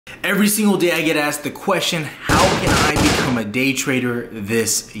Every single day I get asked the question, how can I become a day trader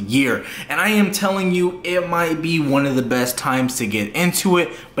this year? And I am telling you, it might be one of the best times to get into it,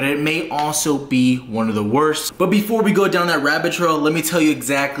 but it may also be one of the worst. But before we go down that rabbit trail, let me tell you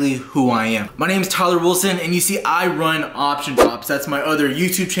exactly who I am. My name is Tyler Wilson, and you see I run Option Drops. That's my other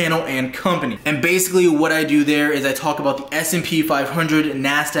YouTube channel and company. And basically what I do there is I talk about the S&P 500,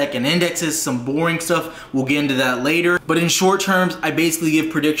 NASDAQ, and indexes, some boring stuff. We'll get into that later. But in short terms, I basically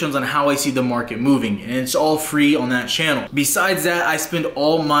give predictions on how I see the market moving, and it's all free on that channel. Besides that, I spend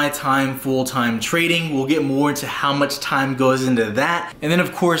all my time full-time trading. We'll get more into how much time goes into that. And then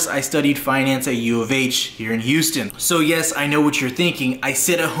of course, I studied finance at U of H here in Houston. So yes, I know what you're thinking. I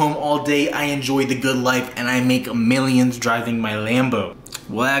sit at home all day, I enjoy the good life, and I make millions driving my Lambo.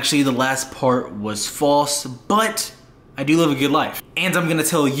 Well, actually the last part was false, but I do live a good life. And I'm gonna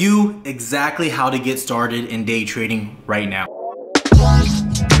tell you exactly how to get started in day trading right now.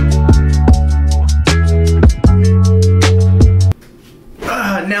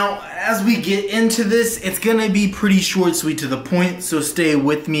 Now, as we get into this, it's gonna be pretty short, sweet, to the point, so stay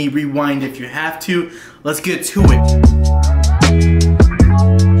with me, rewind if you have to. Let's get to it.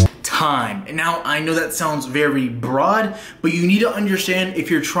 Time. Now, I know that sounds very broad, but you need to understand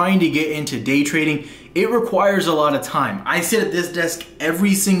if you're trying to get into day trading, it requires a lot of time. I sit at this desk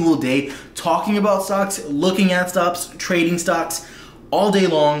every single day talking about stocks, looking at stocks, trading stocks all day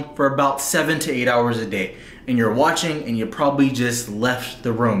long for about 7 to 8 hours a day. And you're watching and you probably just left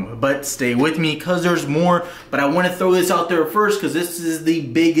the room. But stay with me because there's more, but I want to throw this out there first because this is the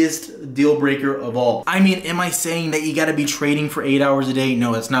biggest deal breaker of all. I mean, am I saying that you got to be trading for 8 hours a day?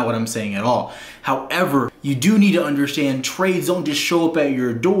 No, that's not what I'm saying at all. However, you do need to understand trades don't just show up at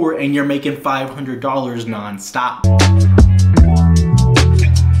your door and you're making $500 nonstop.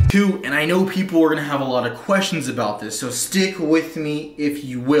 And I know people are gonna have a lot of questions about this, so stick with me if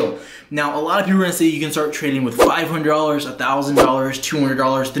you will. Now, a lot of people are gonna say you can start trading with $500, $1,000,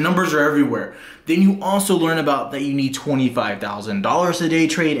 $200. The numbers are everywhere. Then you also learn about that you need $25,000 a day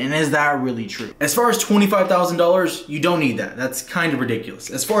trade, and is that really true? As far as $25,000, you don't need that. That's kind of ridiculous.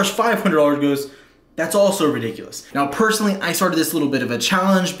 As far as $500 goes, that's also ridiculous. Now, personally, I started this little bit of a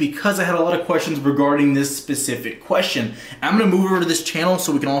challenge because I had a lot of questions regarding this specific question. I'm gonna move over to this channel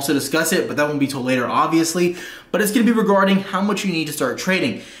so we can also discuss it, but that won't be till later, obviously. But it's gonna be regarding how much you need to start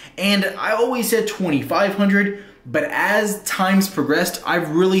trading. And I always said 2,500, but as times progressed, I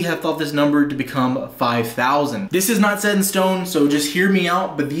really have thought this number to become 5,000. This is not set in stone, so just hear me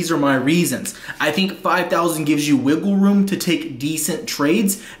out, but these are my reasons. I think 5,000 gives you wiggle room to take decent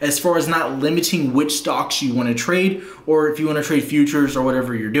trades as far as not limiting which stocks you want to trade, or if you want to trade futures or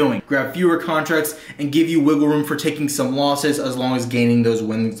whatever you're doing. Grab fewer contracts and give you wiggle room for taking some losses as long as gaining those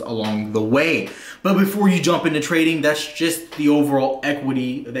wins along the way. But before you jump into trading, that's just the overall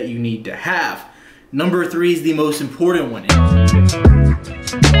equity that you need to have. Number 3 is the most important one.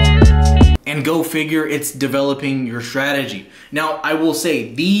 And go figure, it's developing your strategy. Now, I will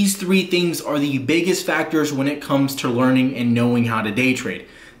say these 3 things are the biggest factors when it comes to learning and knowing how to day trade.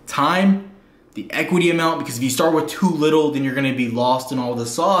 Time, the equity amount, because if you start with too little, then you're gonna be lost in all the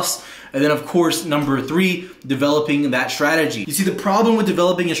sauce. And then of course, number 3, developing that strategy. You see, the problem with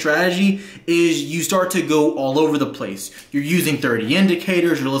developing a strategy is you start to go all over the place. You're using 30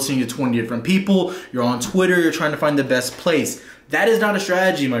 indicators, you're listening to 20 different people, you're on Twitter, you're trying to find the best place. That is not a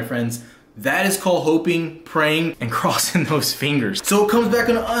strategy, my friends. That is called hoping, praying, and crossing those fingers. So it comes back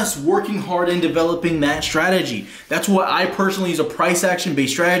on us working hard and developing that strategy. That's what I personally use, a price action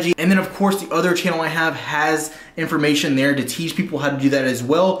based strategy. And then of course the other channel I have has information there to teach people how to do that as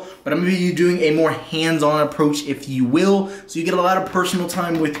well. But I'm gonna be doing a more hands-on approach, if you will, so you get a lot of personal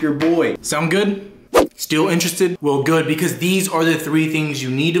time with your boy. Sound good? Still interested? Well, good, because these are the 3 things you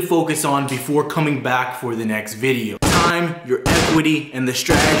need to focus on before coming back for the next video. Time, your equity, and the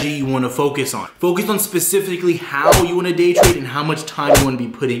strategy you want to focus on. Focus on specifically how you want to day trade and how much time you want to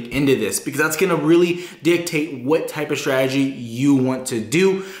be putting into this, because that's going to really dictate what type of strategy you want to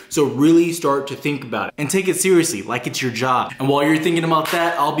do. So really start to think about it and take it seriously, like it's your job. And while you're thinking about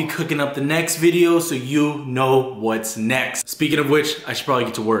that, I'll be cooking up the next video so you know what's next. Speaking of which, I should probably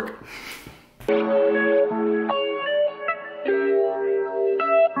get to work.